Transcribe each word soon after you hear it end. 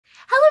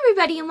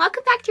everybody, and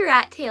welcome back to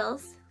Rat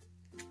Tales.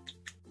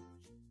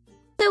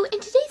 So in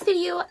today's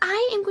video,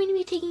 I am going to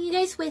be taking you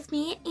guys with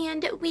me,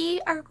 and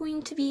we are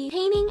going to be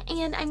painting,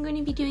 and I'm going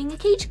to be doing a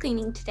cage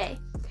cleaning today.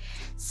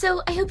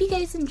 So I hope you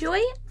guys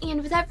enjoy,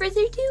 and without further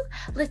ado,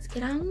 let's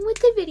get on with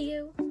the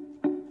video.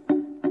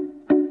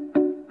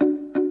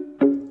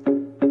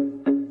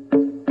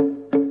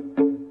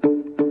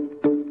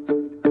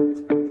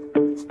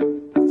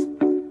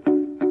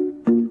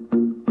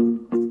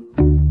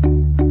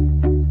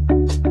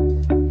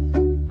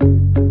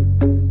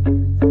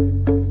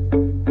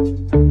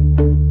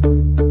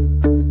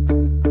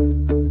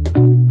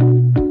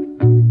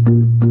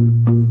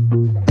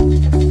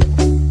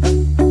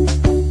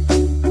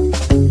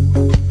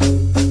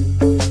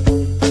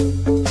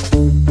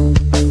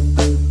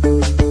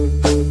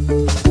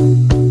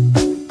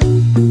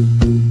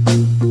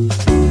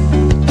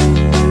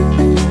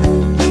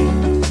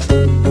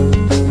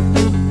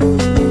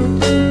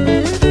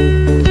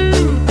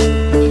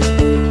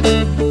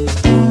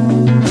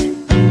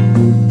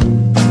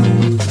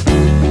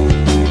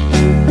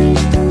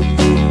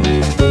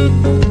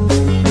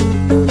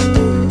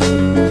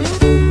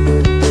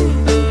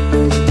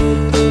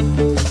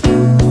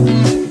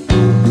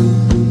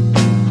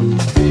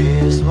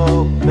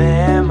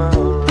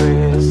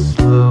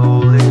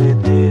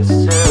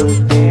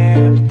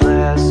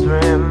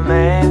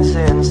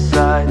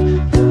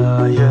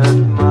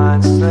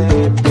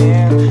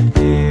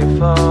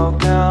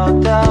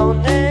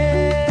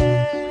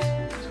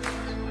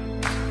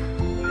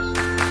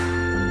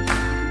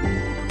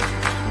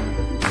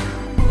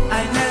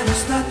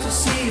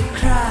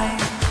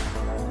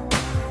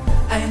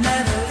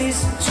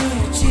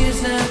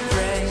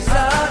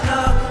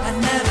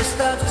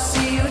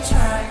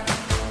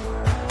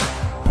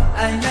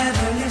 I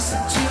never listen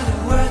to the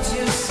words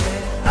you say.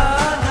 Oh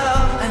no,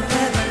 I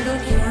never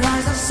look in your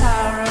eyes of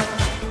sorrow.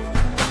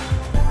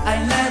 I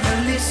never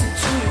listen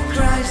to your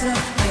cries of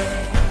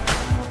pain.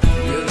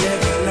 You'll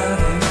never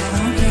love me, I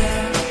don't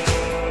care.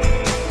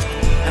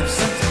 I'm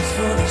sometimes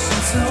foolish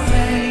and so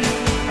vain.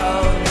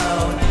 Oh no,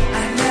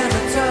 I never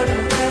told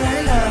you that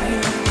I love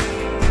you,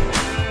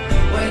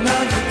 when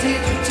all you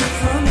did you took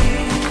from me.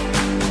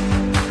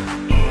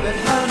 But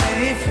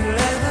honey, if you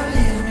ever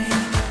leave me,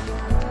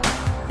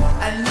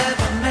 I'll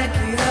never make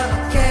it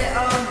okay,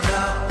 oh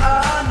no,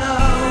 oh no.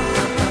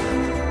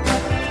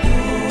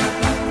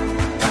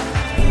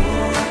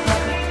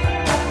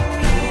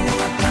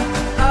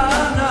 Oh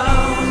no.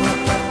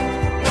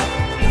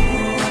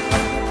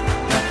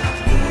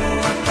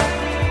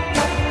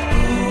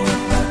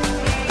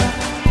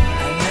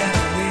 I'll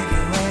never leave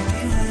you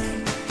waiting.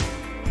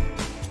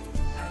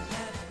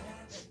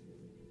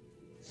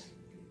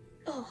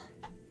 Oh,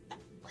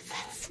 what's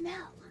that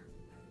smell?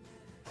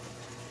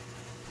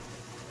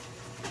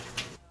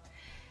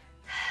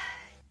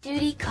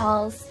 Duty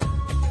calls.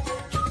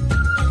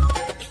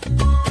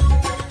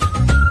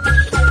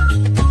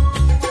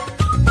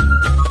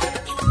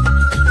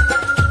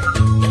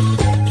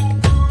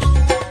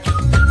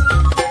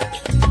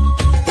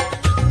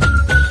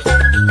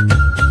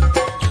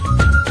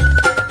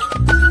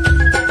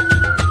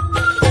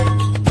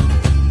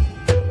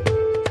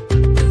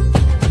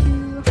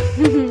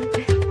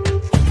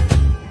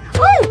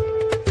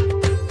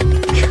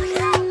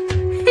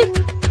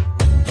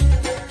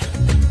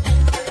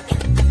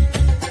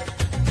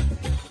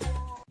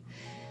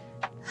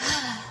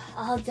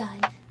 All done.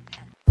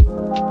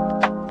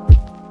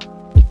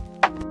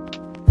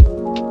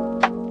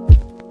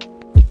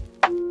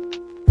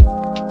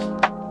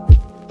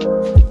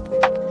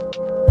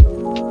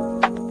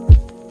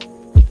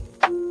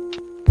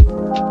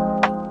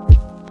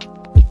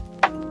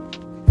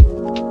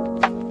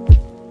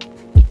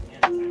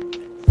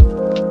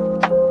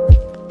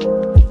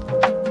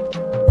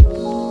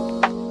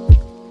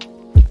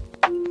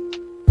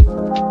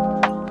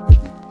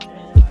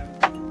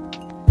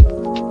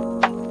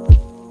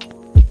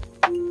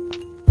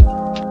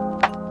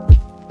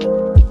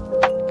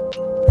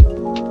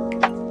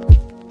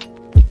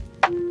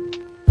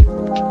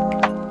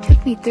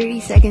 Took me 30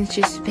 seconds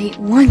just to paint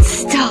one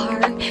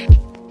star.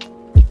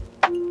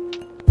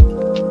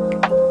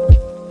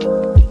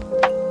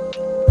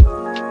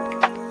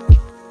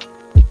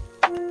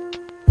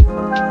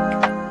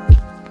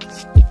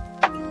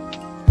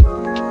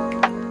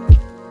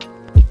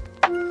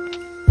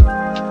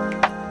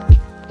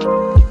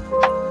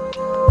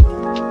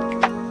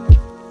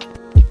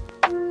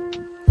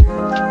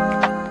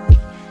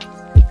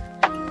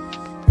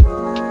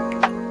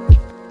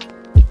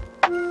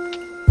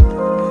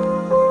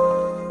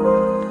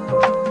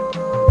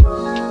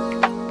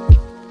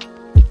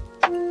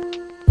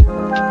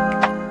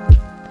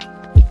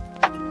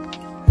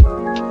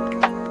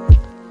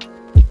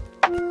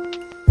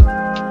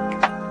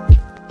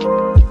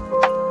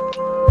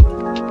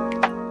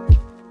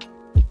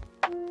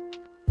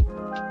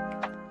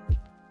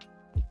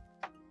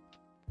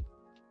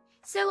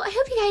 So I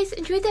hope you guys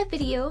enjoyed that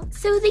video.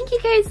 So thank you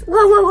guys.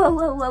 Whoa.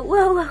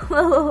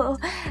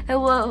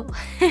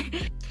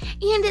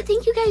 And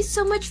thank you guys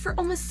so much for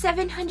almost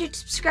 700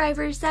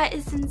 subscribers. That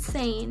is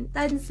insane.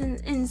 That is an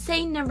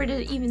insane number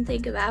to even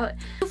think about.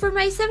 So for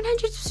my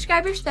 700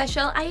 subscriber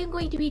special, I am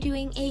going to be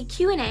doing a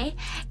Q&A.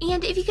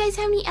 And if you guys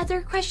have any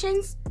other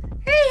questions,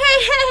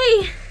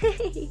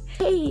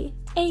 hey,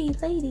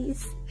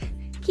 ladies,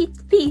 keep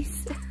the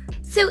peace.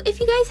 So if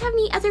you guys have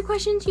any other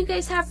questions you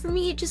guys have for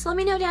me, just let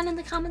me know down in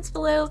the comments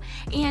below,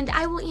 and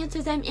I will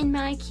answer them in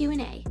my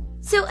Q&A.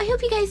 So I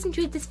hope you guys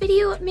enjoyed this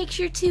video. Make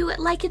sure to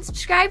like and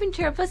subscribe and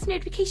turn on post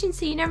notifications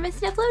so you never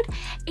miss an upload.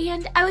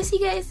 And I will see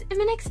you guys in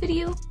my next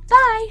video.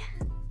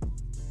 Bye!